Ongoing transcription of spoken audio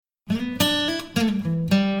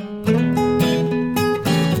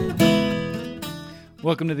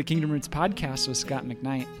Welcome to the Kingdom Roots podcast with Scott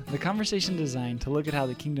McKnight, the conversation designed to look at how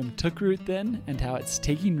the kingdom took root then and how it's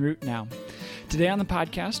taking root now. Today on the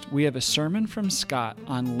podcast, we have a sermon from Scott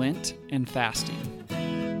on Lent and fasting.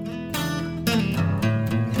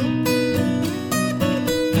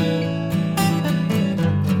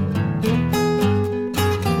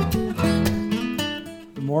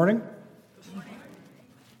 Good morning.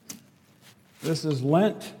 This is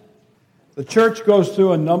Lent. The church goes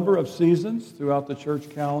through a number of seasons throughout the church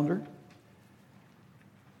calendar.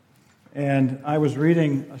 And I was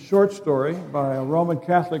reading a short story by a Roman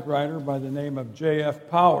Catholic writer by the name of J.F.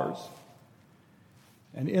 Powers.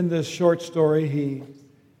 And in this short story, he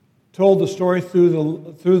told the story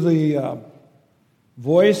through the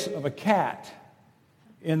voice of a cat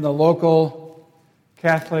in the local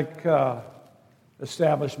Catholic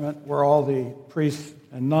establishment where all the priests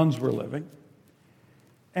and nuns were living.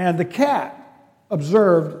 And the cat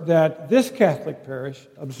observed that this Catholic parish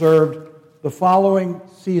observed the following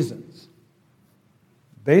seasons: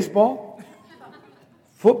 baseball,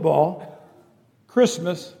 football,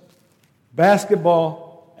 Christmas,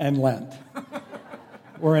 basketball, and Lent.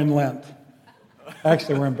 We're in Lent.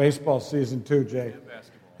 Actually, we're in baseball season too, Jay.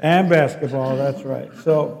 And basketball, that's right.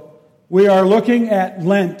 So we are looking at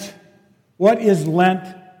Lent. What is Lent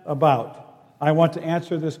about? I want to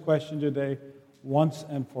answer this question today once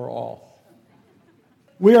and for all.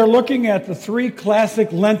 We are looking at the three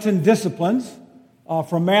classic Lenten disciplines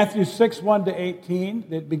from Matthew 6, 1 to 18.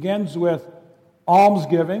 It begins with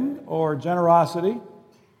almsgiving or generosity,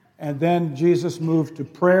 and then Jesus moved to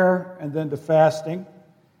prayer and then to fasting.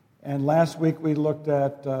 And last week we looked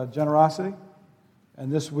at generosity,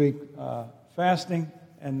 and this week fasting,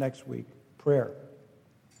 and next week prayer.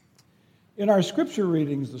 In our scripture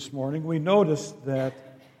readings this morning, we noticed that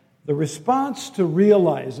the response to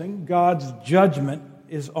realizing God's judgment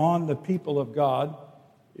is on the people of God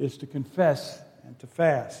is to confess and to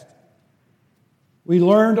fast. We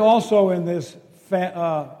learned also in this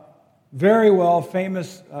very well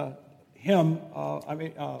famous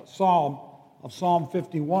Psalm of Psalm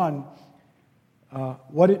 51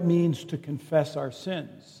 what it means to confess our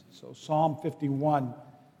sins. So Psalm 51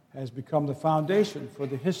 has become the foundation for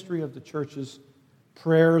the history of the church's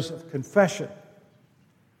prayers of confession.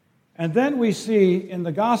 And then we see in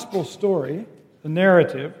the gospel story, the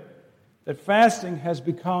narrative, that fasting has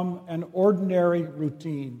become an ordinary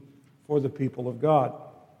routine for the people of God.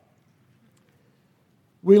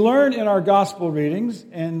 We learn in our gospel readings,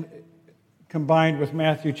 and combined with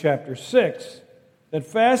Matthew chapter 6, that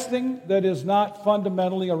fasting that is not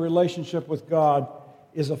fundamentally a relationship with God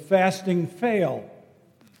is a fasting fail.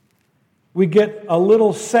 We get a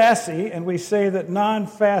little sassy and we say that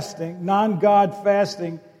non-fasting, non-God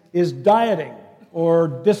fasting is dieting or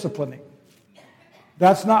disciplining.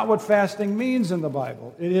 That's not what fasting means in the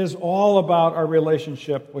Bible. It is all about our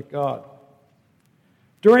relationship with God.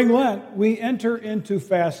 During Lent, we enter into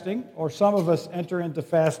fasting, or some of us enter into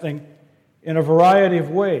fasting in a variety of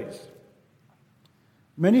ways.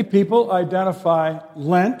 Many people identify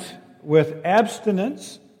Lent with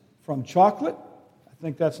abstinence from chocolate. I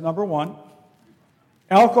think that's number one.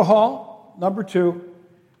 Alcohol, number two.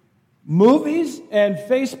 Movies and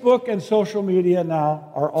Facebook and social media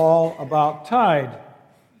now are all about Tide,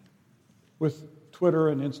 with Twitter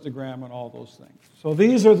and Instagram and all those things. So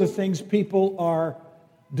these are the things people are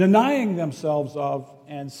denying themselves of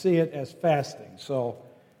and see it as fasting. So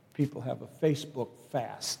people have a Facebook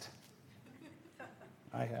fast.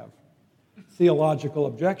 I have theological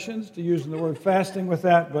objections to using the word fasting with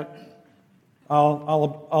that, but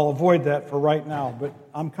I'll avoid that for right now, but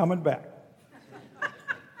I'm coming back.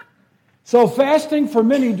 So fasting for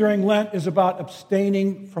many during Lent is about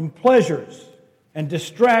abstaining from pleasures and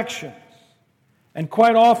distractions. And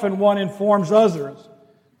quite often one informs others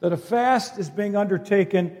that a fast is being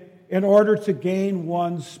undertaken in order to gain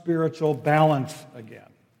one's spiritual balance again.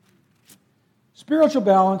 Spiritual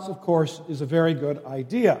balance, of course, is a very good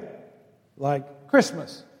idea, like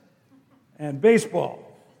Christmas and baseball.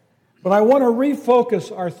 But I want to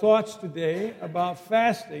refocus our thoughts today about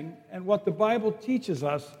fasting and what the Bible teaches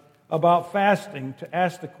us about fasting, to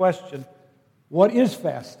ask the question, what is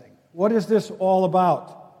fasting? What is this all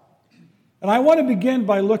about? And I want to begin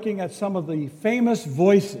by looking at some of the famous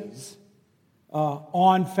voices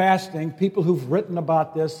on fasting, people who've written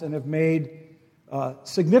about this and have made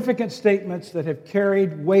significant statements that have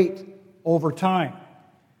carried weight over time.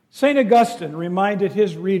 St. Augustine reminded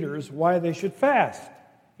his readers why they should fast.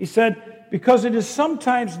 He said, because it is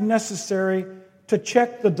sometimes necessary to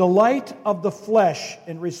check the delight of the flesh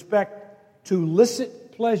in respect to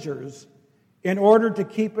licit pleasures in order to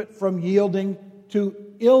keep it from yielding to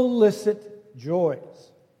illicit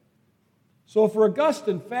joys. So for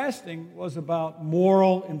Augustine, fasting was about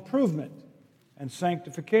moral improvement and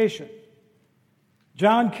sanctification.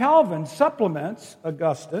 John Calvin supplements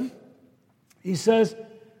Augustine. He says,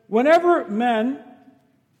 whenever men,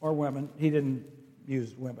 or women, he didn't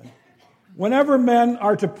use women, whenever men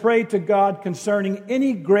are to pray to God concerning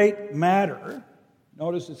any great matter,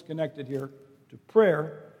 notice it's connected here to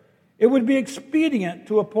prayer, it would be expedient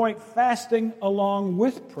to appoint fasting along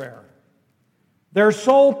with prayer. Their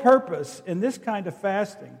sole purpose in this kind of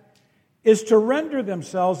fasting is to render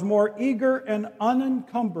themselves more eager and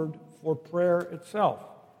unencumbered for prayer itself.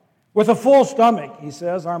 With a full stomach, he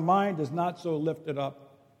says, our mind is not so lifted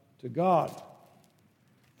up to God.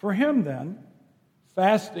 For him, then,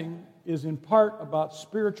 fasting is in part about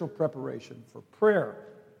spiritual preparation for prayer.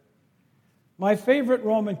 My favorite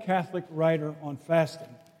Roman Catholic writer on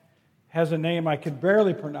fasting has a name I can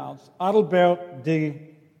barely pronounce, Adalbert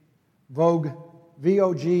de Vogue,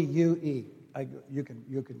 V-O-G-U-E. You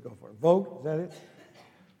can go for it. Vogue, is that it?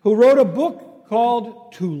 Who wrote a book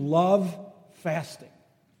called To Love Fasting.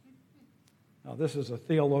 Now, this is a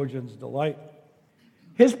theologian's delight.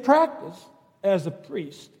 His practice as a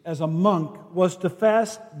priest, as a monk, was to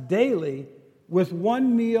fast daily with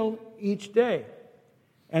one meal each day.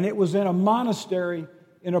 And it was in a monastery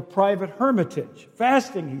in a private hermitage.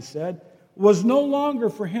 Fasting, he said, was no longer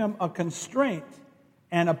for him a constraint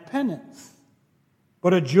and a penance,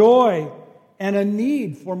 but a joy and a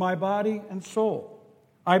need for my body and soul.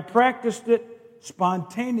 I practiced it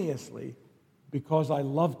spontaneously because I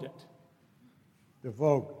loved it. De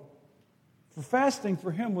Vogue. For fasting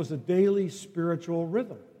for him was a daily spiritual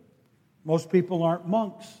rhythm. Most people aren't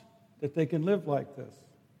monks that they can live like this.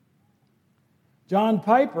 John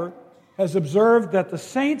Piper has observed that the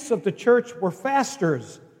saints of the church were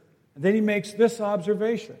fasters. And then he makes this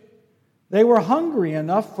observation. They were hungry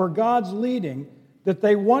enough for God's leading that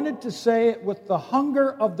they wanted to say it with the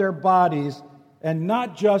hunger of their bodies and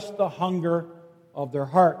not just the hunger of their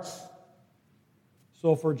hearts.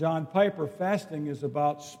 So for John Piper, fasting is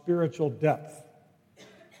about spiritual depth.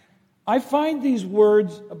 I find these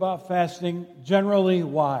words about fasting generally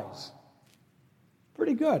wise.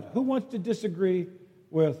 Pretty good. Who wants to disagree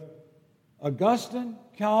with Augustine,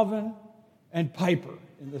 Calvin, and Piper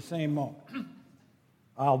in the same moment?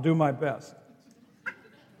 I'll do my best.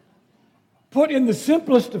 Put in the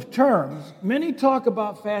simplest of terms, many talk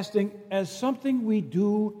about fasting as something we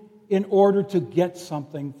do in order to get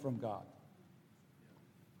something from God.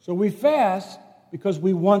 So we fast because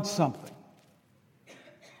we want something.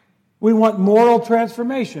 We want moral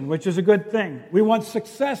transformation, which is a good thing. We want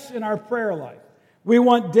success in our prayer life. We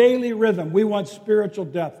want daily rhythm. We want spiritual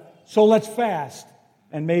depth. So let's fast,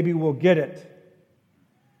 and maybe we'll get it.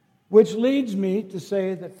 Which leads me to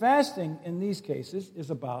say that fasting in these cases is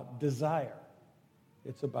about desire.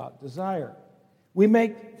 It's about desire. We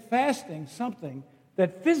make fasting something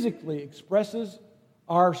that physically expresses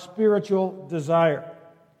our spiritual desire.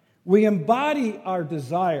 We embody our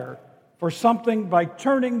desire for something by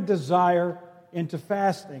turning desire into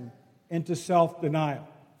fasting, into self-denial.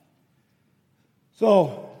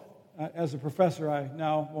 So, as a professor, I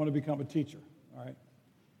now want to become a teacher, all right?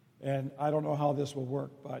 And I don't know how this will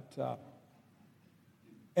work, but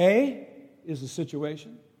A is the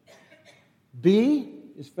situation, B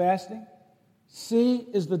is fasting, C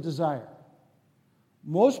is the desire.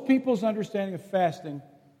 Most people's understanding of fasting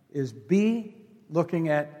is B looking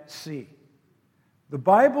at C. The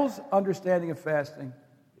Bible's understanding of fasting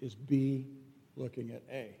is B looking at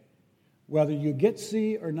A. Whether you get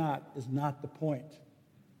C or not is not the point.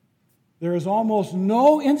 There is almost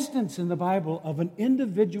no instance in the Bible of an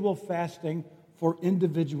individual fasting for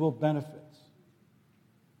individual benefits.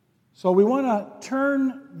 So we want to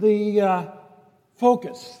turn the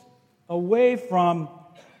focus away from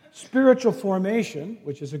spiritual formation,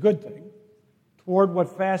 which is a good thing, toward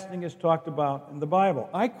what fasting is talked about in the Bible.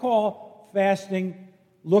 I call fasting,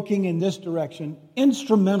 looking in this direction,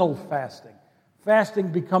 instrumental fasting.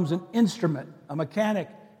 Fasting becomes an instrument, a mechanic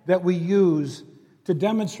that we use to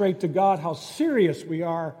demonstrate to God how serious we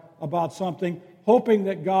are about something, hoping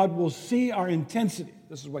that God will see our intensity.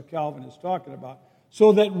 This is what Calvin is talking about.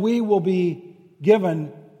 So that we will be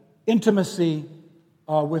given intimacy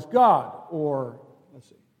with God, or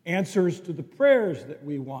answers to the prayers that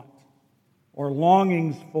we want, or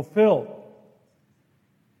longings fulfilled.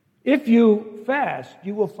 If you fast,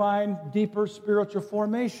 you will find deeper spiritual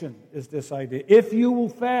formation, is this idea. If you will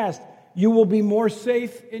fast, you will be more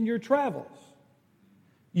safe in your travels.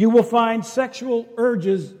 You will find sexual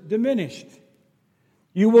urges diminished.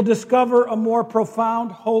 You will discover a more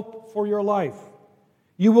profound hope for your life.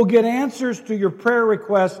 You will get answers to your prayer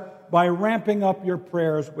requests by ramping up your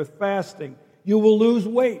prayers with fasting. You will lose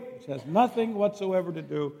weight, which has nothing whatsoever to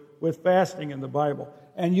do with fasting in the Bible.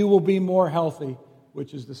 And you will be more healthy,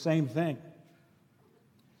 which is the same thing.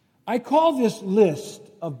 I call this list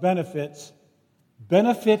of benefits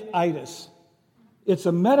benefititis. It's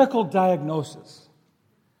a medical diagnosis.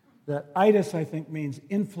 That itis, I think, means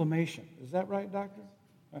inflammation. Is that right, doctor?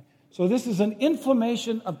 Right. So this is an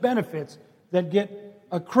inflammation of benefits that get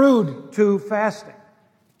accrued to fasting.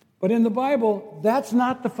 But in the Bible, that's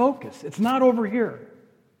not the focus. It's not over here.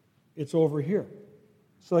 It's over here.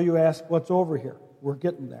 So you ask, what's over here? We're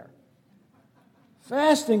getting there.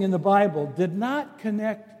 Fasting in the Bible did not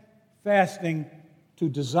connect fasting to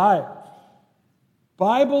desire.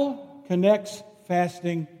 Bible connects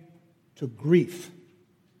fasting to grief.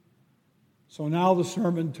 So now the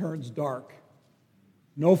sermon turns dark.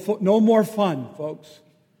 No more fun, folks.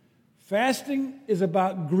 Fasting is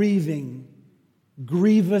about grieving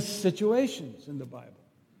grievous situations in the Bible.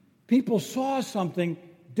 People saw something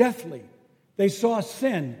deathly. They saw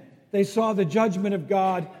sin. They saw the judgment of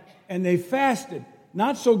God, and they fasted.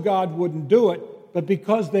 Not so God wouldn't do it, but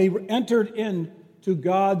because they entered into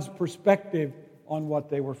God's perspective on what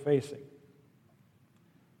they were facing.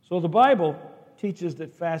 So the Bible teaches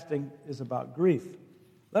that fasting is about grief.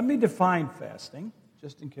 Let me define fasting,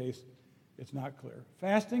 just in case it's not clear.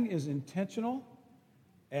 Fasting is intentional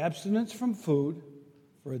abstinence from food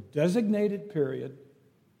for a designated period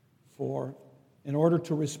in order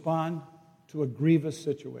to respond to a grievous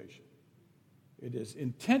situation. It is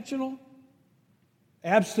intentional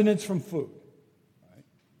abstinence from food. Right?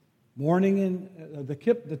 Morning in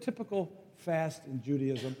the typical fast in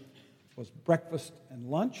Judaism was breakfast and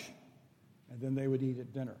lunch, and then they would eat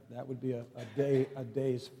at dinner. That would be a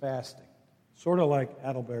day's fasting, sort of like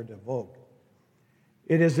Adalbert de Vogue.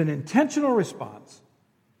 It is an intentional response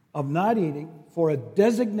of not eating for a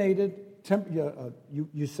designated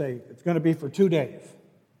you say it's going to be for 2 days.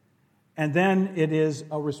 And then it is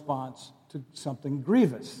a response to something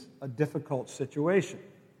grievous, a difficult situation.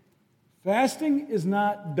 Fasting is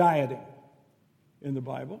not dieting in the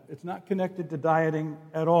Bible. It's not connected to dieting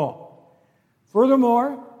at all.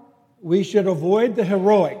 Furthermore, we should avoid the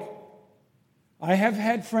heroic. I have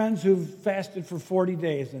had friends who've fasted for 40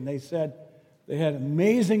 days, and they said they had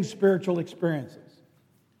amazing spiritual experiences.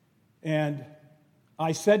 And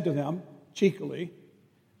I said to them, cheekily,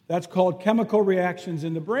 that's called chemical reactions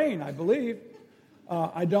in the brain, I believe.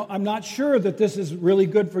 I'm not sure that this is really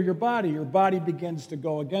good for your body. Your body begins to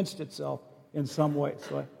go against itself in some way.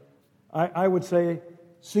 So I would say,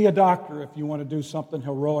 see a doctor if you want to do something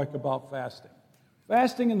heroic about fasting.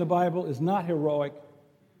 Fasting in the Bible is not heroic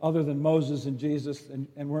other than Moses and Jesus,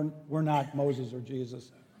 and we're not Moses or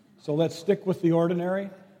Jesus. So let's stick with the ordinary.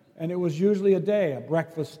 And it was usually a day, a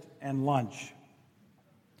breakfast and lunch.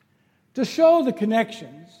 To show the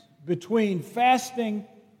connections between fasting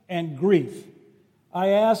and grief, I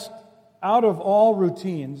asked, out of all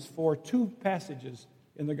routines, for 2 passages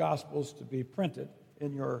in the Gospels to be printed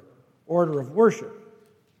in your order of worship.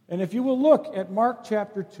 And if you will look at Mark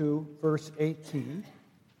chapter 2, verse 19,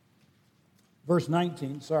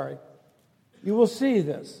 you will see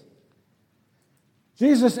this.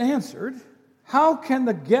 Jesus answered, "How can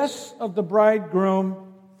the guests of the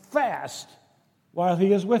bridegroom fast while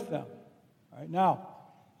he is with them?" All right, now,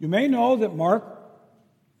 you may know that Mark,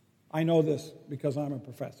 I know this because I'm a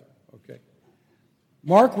professor, okay?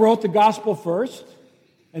 Mark wrote the gospel first,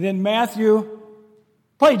 and then Matthew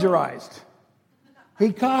plagiarized.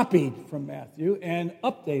 He copied from Matthew and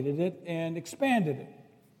updated it and expanded it.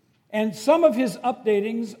 And some of his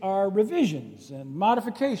updatings are revisions and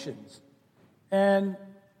modifications and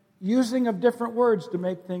using of different words to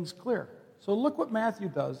make things clear. So look what Matthew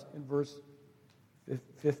does in verse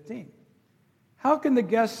 15. How can the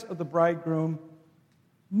guests of the bridegroom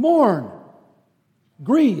mourn,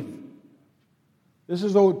 grieve? This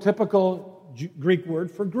is a typical Greek word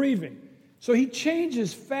for grieving. So he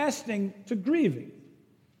changes fasting to grieving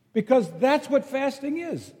because that's what fasting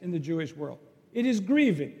is in the Jewish world. It is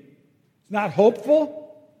grieving. It's not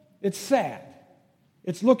hopeful, it's sad.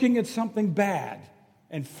 It's looking at something bad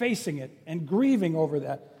and facing it and grieving over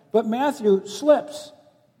that. But Matthew slips.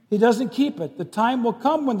 He doesn't keep it. The time will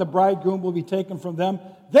come when the bridegroom will be taken from them.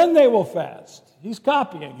 Then they will fast. He's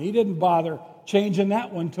copying. He didn't bother changing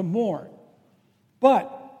that one to mourn.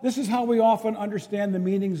 But this is how we often understand the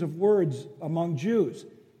meanings of words among Jews,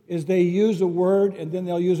 is they use a word and then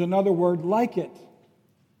they'll use another word like it.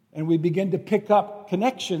 And we begin to pick up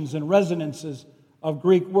connections and resonances of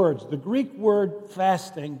Greek words. The Greek word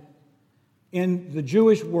fasting in the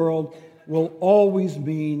Jewish world will always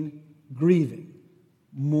mean grieving,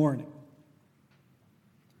 mourning.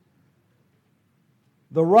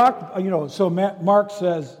 The rock, so Mark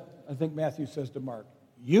says, I think Matthew says to Mark,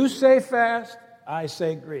 you say fast, I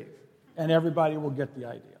say grieve. And everybody will get the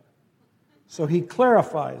idea. So he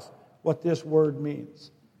clarifies what this word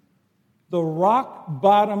means. The rock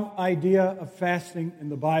bottom idea of fasting in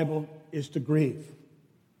the Bible is to grieve.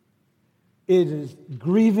 It is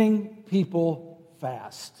grieving people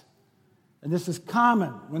fast. And this is common.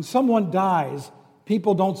 When someone dies,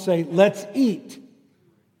 people don't say, let's eat.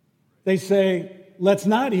 They say, let's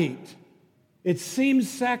not eat. It seems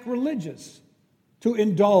sacrilegious to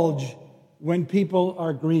indulge when people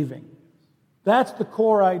are grieving. That's the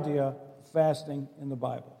core idea of fasting in the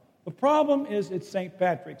Bible. The problem is it's St.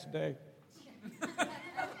 Patrick's Day.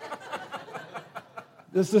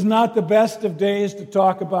 This is not the best of days to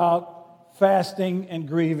talk about fasting and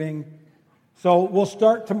grieving, so we'll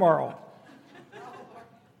start tomorrow.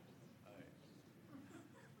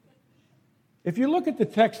 If you look at the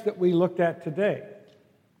text that we looked at today,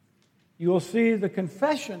 you will see the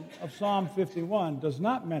confession of Psalm 51 does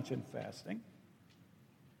not mention fasting.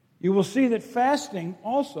 You will see that fasting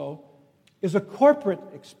also is a corporate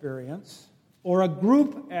experience or a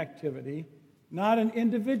group activity, not an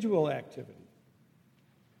individual activity.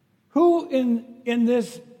 Who in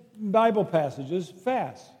this Bible passages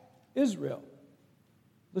fasts? Israel,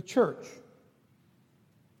 the church,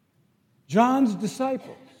 John's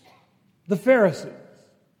disciples, the Pharisees,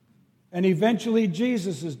 and eventually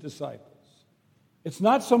Jesus' disciples. It's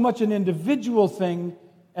not so much an individual thing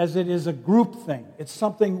as it is a group thing. It's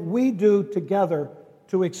something we do together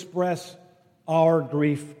to express our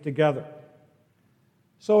grief together.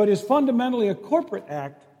 So it is fundamentally a corporate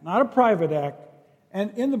act, not a private act.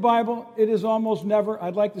 And in the Bible, it is almost never,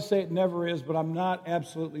 I'd like to say it never is, but I'm not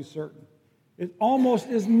absolutely certain. It almost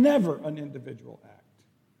is never an individual act.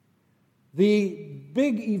 The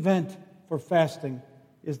big event for fasting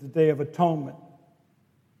is the Day of Atonement.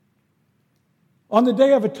 On the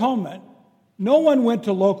Day of Atonement, no one went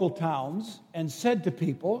to local towns and said to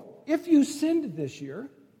people, if you sinned this year,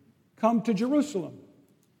 come to Jerusalem.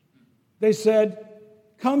 They said,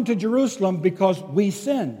 come to Jerusalem because we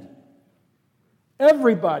sinned.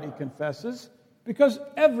 Everybody confesses because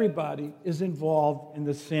everybody is involved in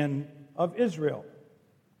the sin of Israel.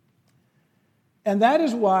 And that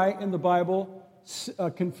is why in the Bible,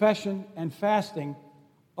 confession and fasting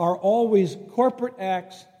are always corporate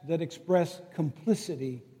acts that express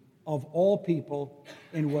complicity of all people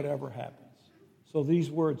in whatever happens. So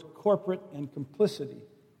these words, corporate and complicity,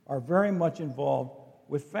 are very much involved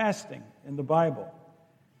with fasting in the Bible.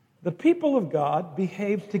 The people of God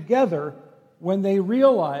behaved together when they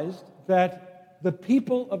realized that the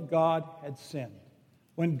people of God had sinned,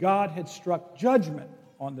 when God had struck judgment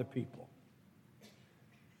on the people.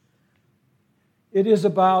 It is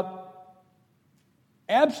about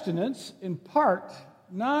abstinence in part,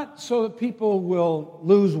 not so that people will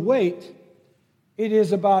lose weight. It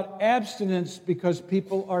is about abstinence because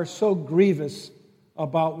people are so grievous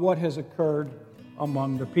about what has occurred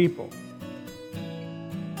among the people.